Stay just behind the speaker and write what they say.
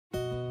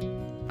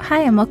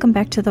Hi and welcome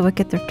back to the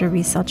Wicked Thrifter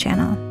resale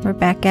channel. We're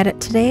back at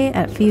it today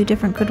at a few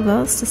different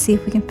Goodwills to see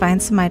if we can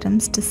find some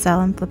items to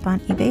sell and flip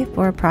on eBay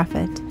for a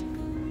profit.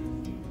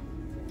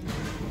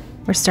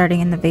 We're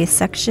starting in the vase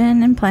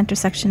section and planter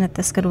section at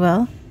this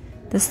Goodwill.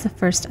 This is the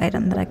first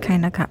item that I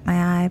kind of caught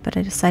my eye, but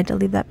I decided to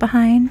leave that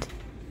behind.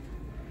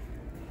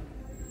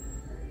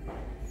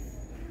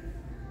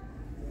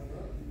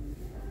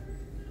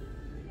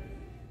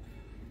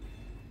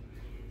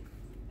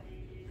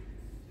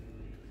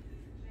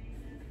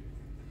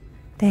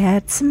 They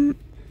had some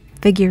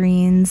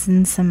figurines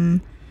and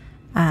some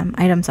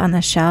items on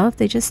the shelf.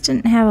 They just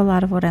didn't have a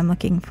lot of what I'm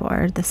looking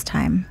for this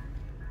time.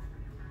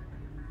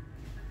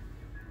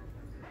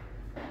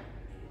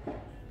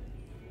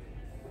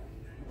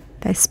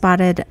 I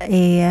spotted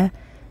a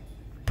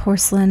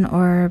porcelain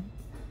or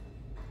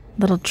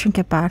little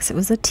trinket box. It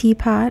was a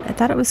teapot. I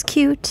thought it was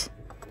cute.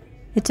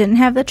 It didn't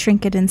have the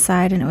trinket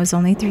inside and it was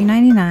only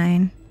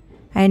 $3.99.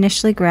 I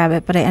initially grabbed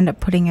it, but I end up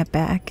putting it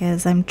back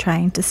as I'm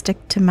trying to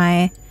stick to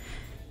my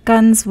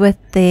guns with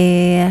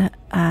the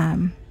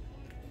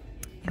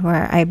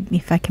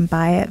if I can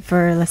buy it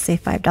for, let's say,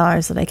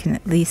 $5, that I can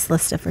at least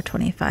list it for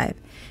 $25.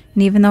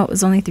 And even though it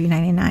was only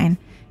 $3.99,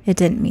 it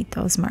didn't meet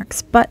those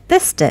marks, but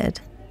this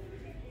did.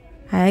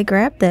 I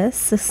grabbed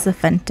this. This is a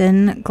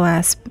Fenton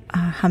glass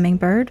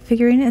hummingbird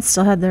figurine. It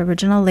still had the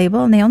original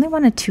label, and they only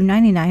wanted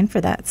 $2.99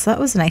 for that, so that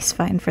was a nice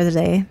find for the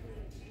day.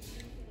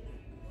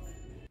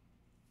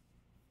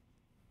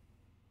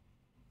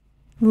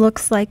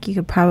 Looks like you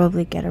could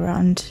probably get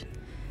around,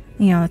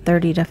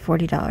 $30 to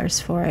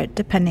 $40 for it,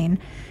 depending.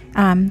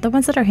 The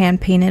ones that are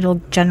hand painted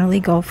will generally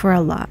go for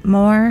a lot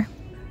more,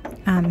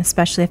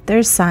 especially if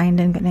they're signed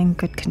and in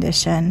good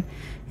condition.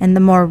 And the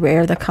more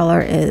rare the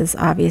color is,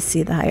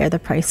 obviously, the higher the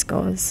price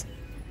goes.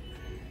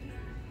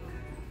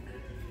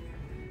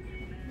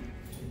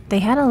 They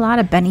had a lot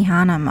of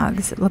Benihana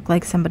mugs. It looked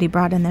like somebody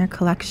brought in their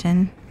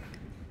collection.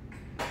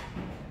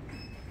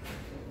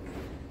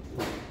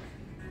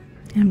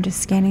 I'm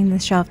just scanning the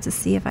shelf to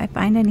see if I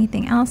find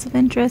anything else of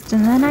interest,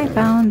 and then I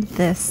found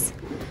this.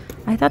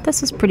 I thought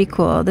this was pretty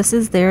cool. This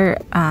is their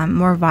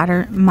more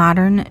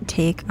modern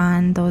take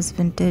on those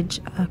vintage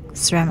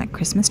ceramic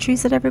Christmas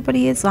trees that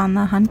everybody is on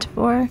the hunt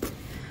for.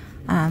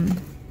 So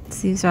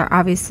these are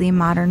obviously a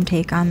modern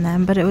take on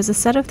them, but it was a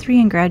set of 3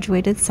 in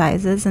graduated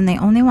sizes, and they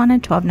only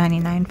wanted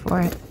 $12.99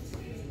 for it.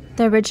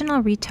 The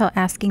original retail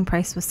asking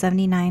price was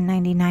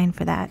 $79.99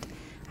 for that.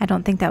 I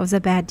don't think that was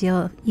a bad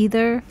deal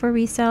either for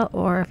resale,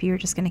 or if you were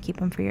just going to keep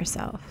them for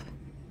yourself.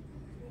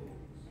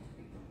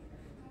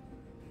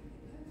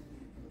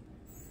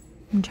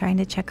 I'm trying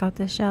to check out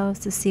the shelves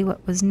to see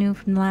what was new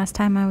from the last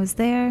time I was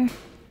there.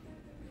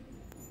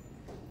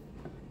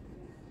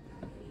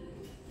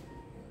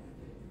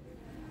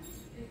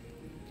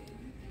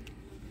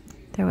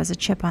 There was a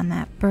chip on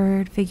that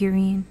bird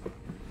figurine.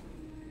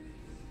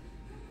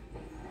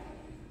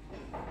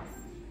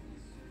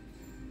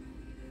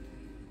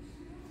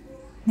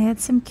 They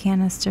had some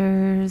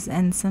canisters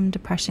and some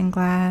depression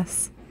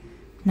glass.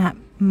 Not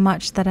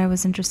much that I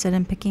was interested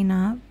in picking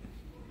up.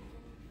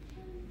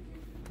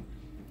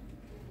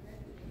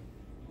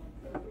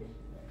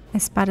 I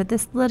spotted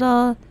this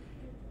little,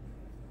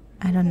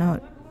 I don't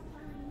know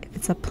if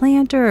it's a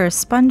planter or a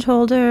sponge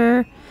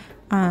holder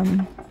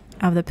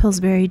of the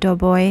Pillsbury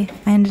Doughboy.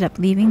 I ended up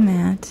leaving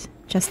that.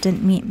 Just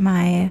didn't meet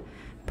my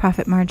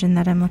profit margin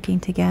that I'm looking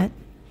to get.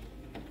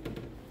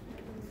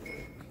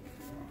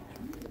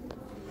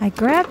 I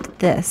grabbed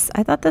this.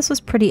 I thought this was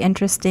pretty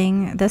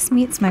interesting. This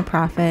meets my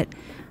profit.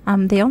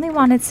 They only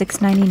wanted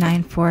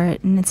 $6.99 for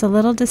it, and it's a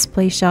little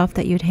display shelf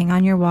that you'd hang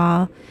on your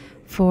wall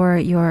for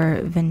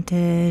your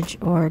vintage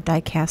or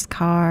die-cast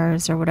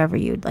cars or whatever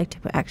you'd like to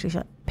put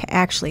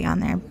actually on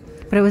there.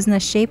 But it was in the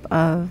shape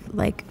of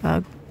like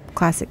a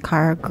classic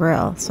car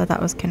grill, so I thought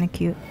it was kind of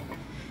cute.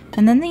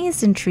 And then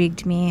these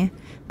intrigued me.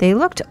 They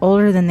looked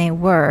older than they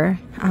were.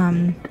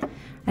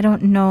 I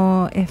don't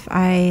know if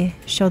I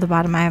show the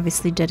bottom. I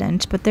obviously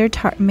didn't, but they're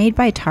made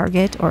by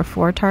Target or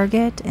for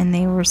Target, and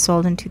they were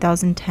sold in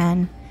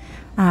 2010.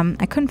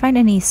 I couldn't find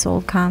any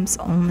sold comps,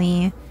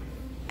 only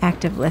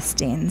active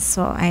listings,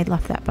 so I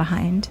left that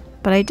behind.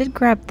 But I did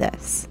grab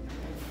this.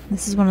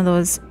 This is one of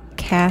those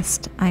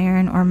cast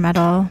iron or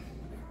metal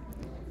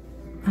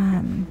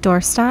door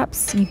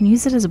stops. You can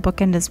use it as a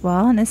bookend as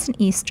well, and it's an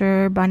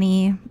Easter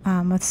bunny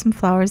with some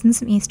flowers and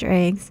some Easter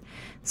eggs.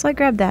 So I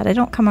grabbed that. I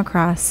don't come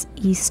across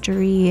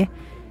Eastery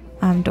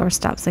door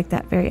stops like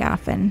that very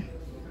often.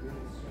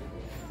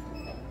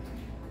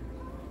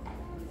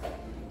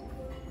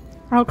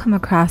 I'll come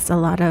across a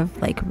lot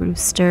of like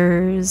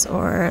roosters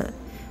or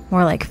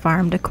more like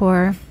farm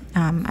decor.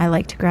 I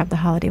like to grab the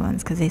holiday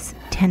ones because they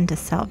tend to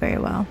sell very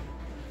well.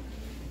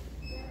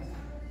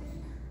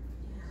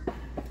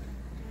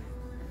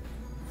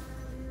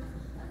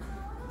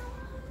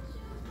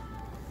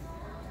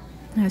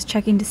 I was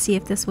checking to see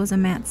if this was a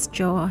Mats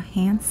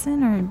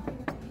Johansson or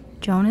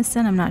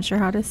Jonason, I'm not sure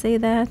how to say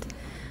that,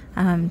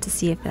 to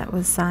see if that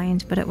was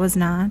signed, but it was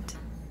not.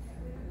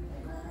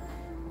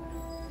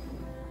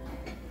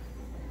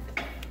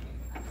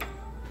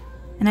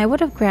 And I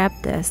would have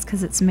grabbed this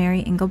because it's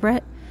Mary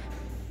Engelbrett.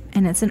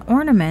 And it's an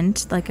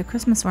ornament, like a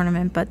Christmas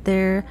ornament, but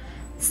there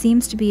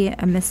seems to be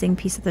a missing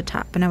piece at the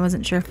top. And I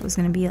wasn't sure if it was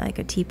going to be like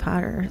a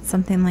teapot or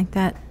something like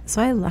that.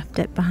 So I left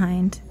it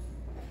behind.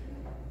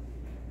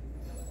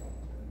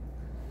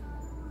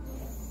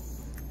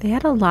 They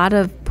had a lot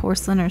of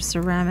porcelain or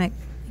ceramic,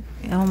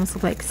 it almost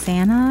looked like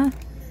Santa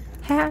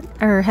hat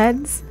or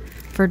heads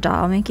for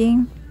doll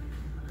making.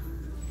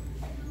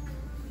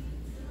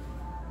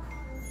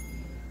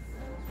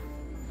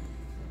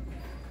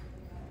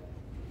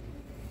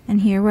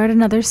 And here we're at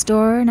another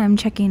store and I'm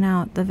checking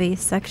out the vase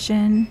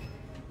section,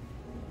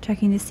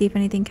 checking to see if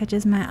anything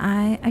catches my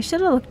eye. I should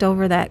have looked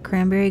over that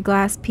cranberry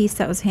glass piece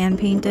that was hand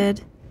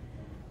painted.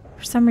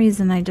 For some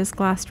reason I just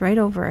glossed right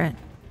over it.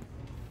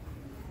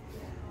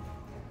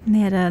 And they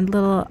had a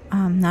little,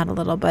 not a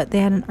little, but they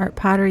had an art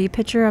pottery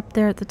picture up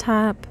there at the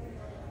top.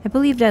 I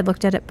believed I'd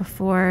looked at it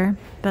before,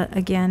 but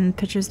again,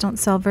 pictures don't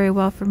sell very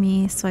well for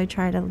me, so I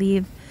try to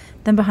leave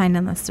them behind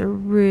unless they're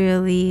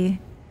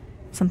really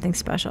something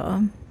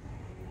special.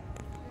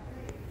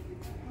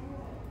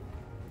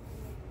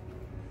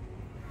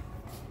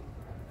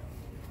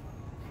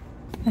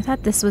 I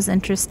thought this was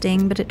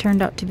interesting, but it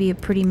turned out to be a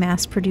pretty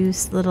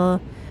mass-produced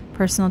little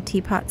personal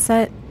teapot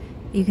set.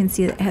 You can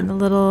see that it had the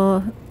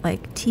little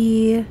like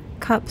tea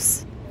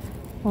cups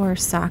or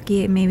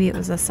sake. Maybe it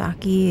was a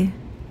sake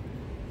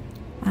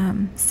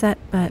set,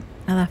 but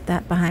I left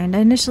that behind. I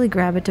initially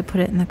grabbed it to put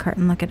it in the cart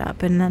and look it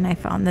up, and then I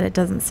found that it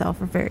doesn't sell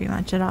for very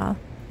much at all.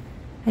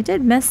 I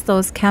did miss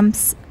those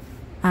Kemp's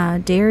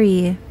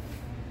dairy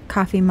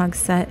coffee mug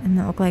set, and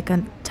it looked like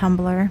a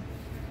tumbler.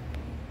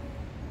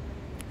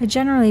 I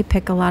generally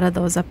pick a lot of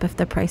those up if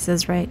the price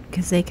is right,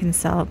 because they can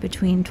sell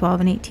between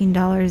 $12 and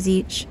 $18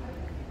 each.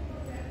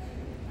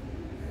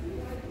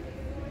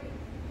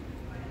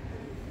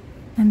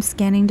 I'm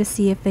scanning to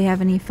see if they have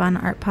any fun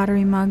art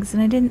pottery mugs,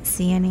 and I didn't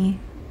see any.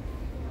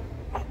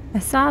 I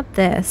saw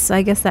this, so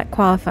I guess that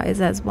qualifies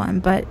as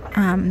one, but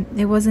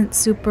it wasn't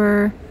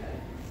super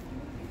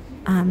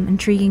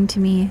intriguing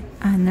to me,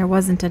 and there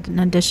wasn't an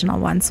additional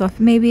one. So if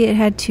maybe it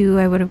had two,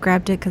 I would have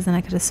grabbed it because then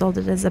I could have sold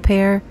it as a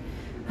pair.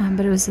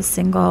 But it was a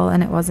single,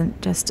 and it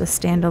wasn't just a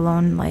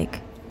standalone,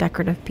 like,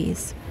 decorative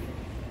piece.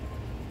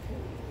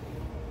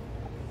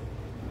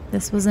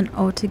 This was an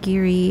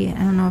otagiri. I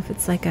don't know if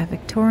it's like a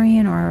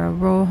Victorian or a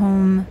row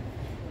home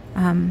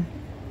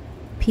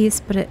piece,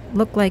 but it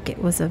looked like it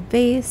was a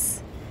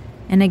vase.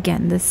 And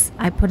again, this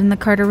I put in the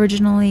cart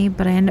originally,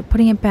 but I end up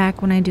putting it back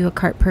when I do a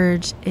cart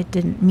purge. It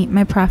didn't meet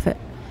my profit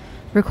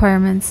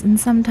requirements, and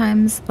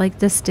sometimes, like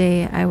this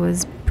day, I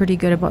was pretty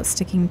good about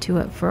sticking to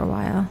it for a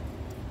while.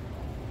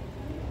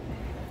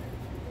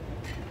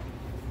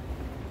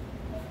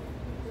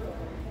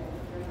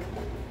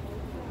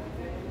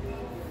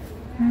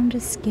 I'm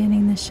just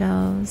scanning the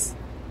shelves.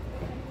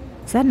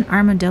 Is that an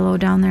armadillo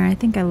down there? I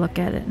think I look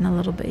at it in a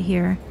little bit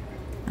here.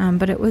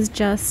 But it was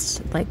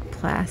just like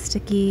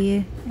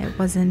plasticky. It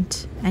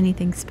wasn't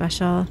anything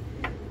special.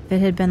 If it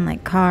had been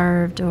like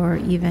carved or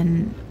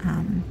even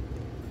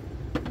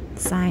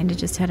signed, it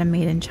just had a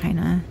made in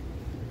China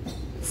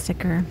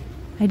sticker.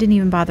 I didn't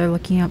even bother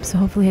looking up, so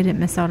hopefully I didn't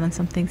miss out on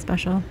something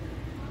special.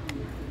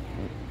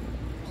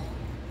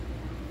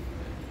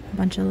 A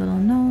bunch of little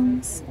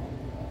gnomes.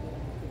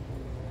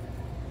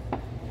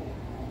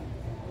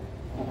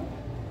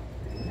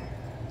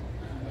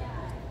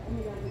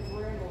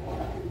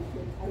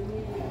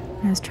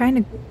 I was trying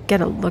to get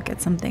a look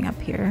at something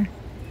up here.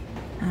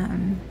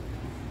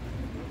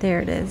 There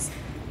it is.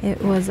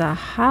 It was a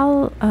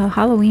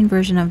Halloween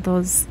version of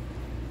those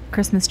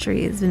Christmas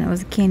trees, and it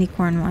was a candy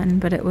corn one,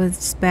 but it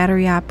was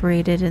battery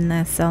operated, and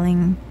the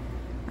selling,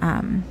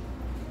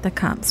 the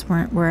comps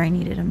weren't where I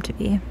needed them to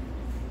be.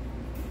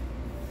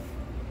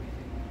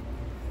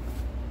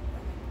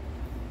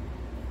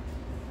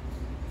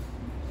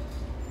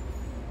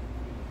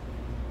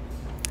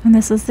 And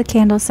this is the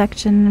candle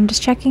section. I'm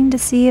just checking to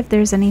see if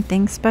there's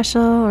anything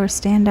special or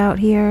stand out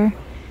here,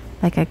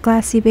 like a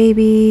glassy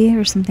baby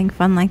or something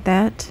fun like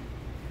that.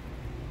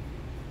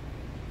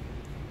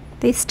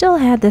 They still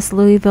had this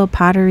Louisville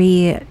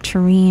pottery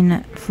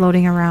tureen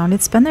floating around.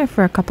 It's been there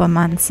for a couple of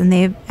months, and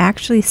they've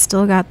actually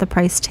still got the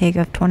price tag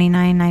of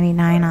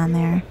 $29.99 on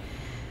there.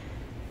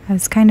 I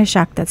was kind of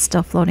shocked that's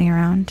still floating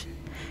around.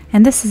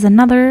 And this is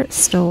another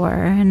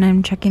store, and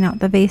I'm checking out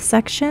the vase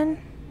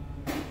section.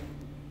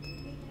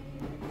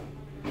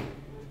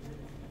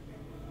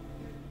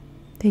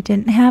 They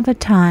didn't have a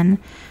ton.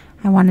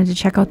 I wanted to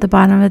check out the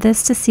bottom of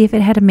this to see if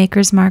it had a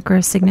maker's mark or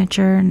a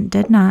signature, and it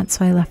did not,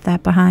 so I left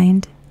that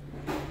behind.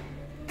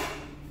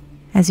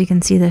 As you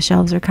can see, the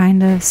shelves are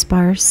kind of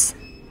sparse.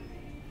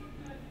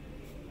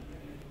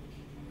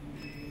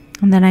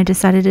 And then I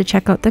decided to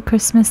check out the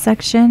Christmas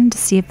section to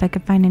see if I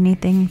could find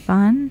anything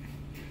fun.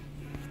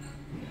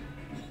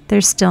 They're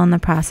still in the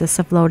process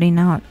of loading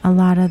out a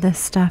lot of this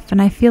stuff,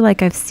 and I feel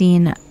like I've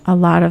seen a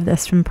lot of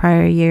this from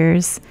prior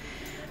years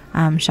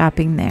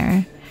shopping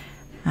there.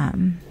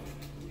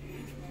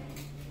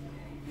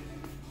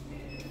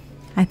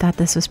 I thought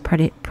this was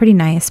pretty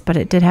nice, but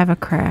it did have a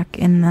crack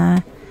in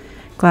the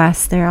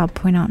glass there I'll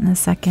point out in a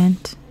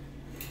second.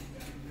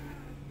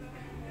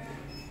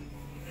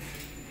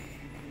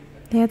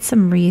 They had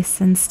some wreaths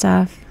and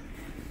stuff.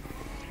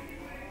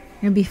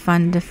 It would be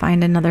fun to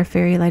find another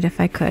fairy light if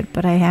I could,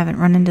 but I haven't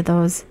run into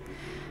those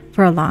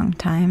for a long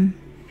time.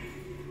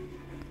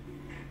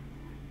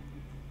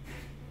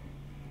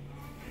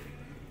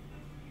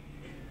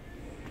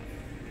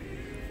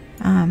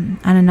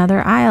 On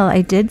another aisle,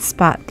 I did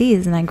spot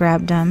these and I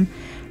grabbed them.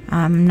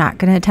 I'm not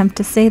going to attempt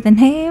to say the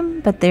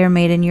name, but they're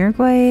made in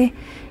Uruguay,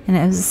 and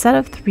it was a set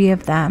of 3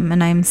 of them,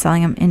 and I'm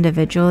selling them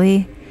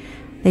individually.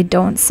 They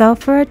don't sell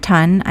for a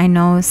ton. I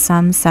know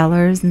some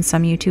sellers and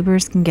some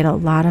YouTubers can get a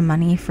lot of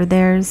money for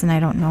theirs, and I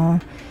don't know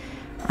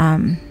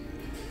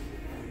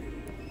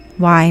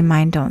why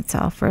mine don't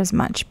sell for as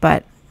much,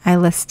 but I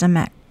list them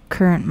at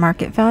current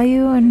market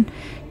value and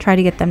try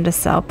to get them to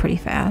sell pretty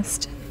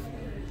fast.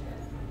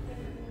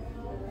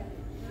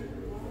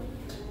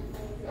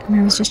 And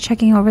I was just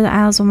checking over the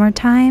aisles one more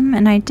time,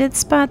 and I did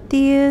spot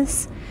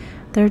these.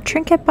 They're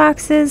trinket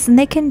boxes, and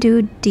they can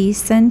do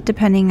decent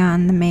depending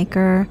on the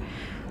maker.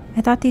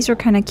 I thought these were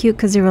kind of cute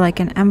because they were like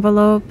an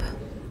envelope,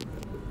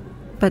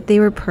 but they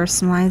were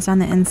personalized on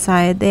the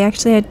inside. They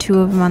actually had 2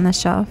 of them on the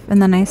shelf,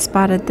 and then I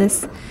spotted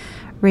this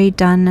Ray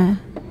Dunn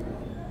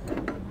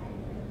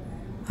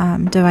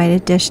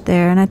divided dish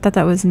there, and I thought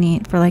that was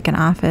neat for like an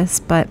office,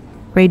 but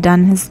Ray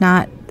Dunn has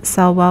not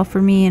sell well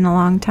for me in a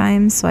long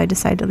time, so I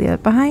decided to leave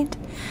it behind.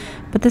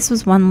 But this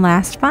was one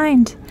last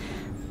find.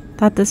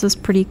 Thought this was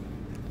pretty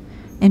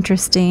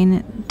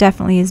interesting.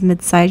 Definitely is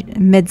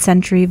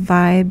mid-century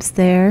vibes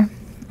there.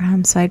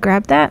 So I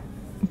grabbed that.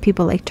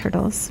 People like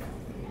turtles.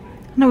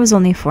 And it was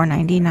only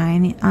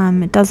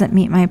 $4.99. It doesn't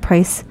meet my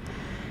price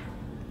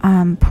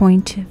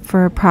point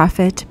for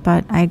profit,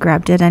 but I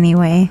grabbed it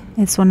anyway.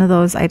 It's one of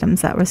those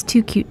items that was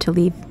too cute to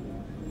leave.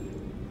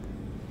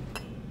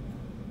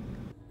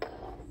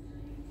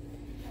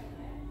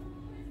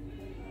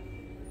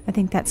 I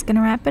think that's going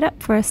to wrap it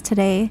up for us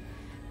today.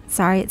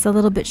 Sorry it's a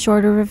little bit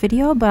shorter of a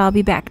video, but I'll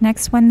be back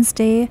next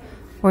Wednesday,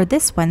 or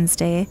this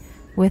Wednesday,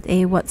 with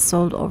a What's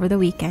Sold Over the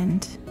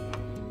Weekend.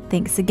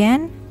 Thanks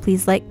again.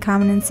 Please like,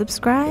 comment, and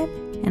subscribe,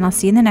 and I'll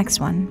see you in the next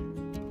one.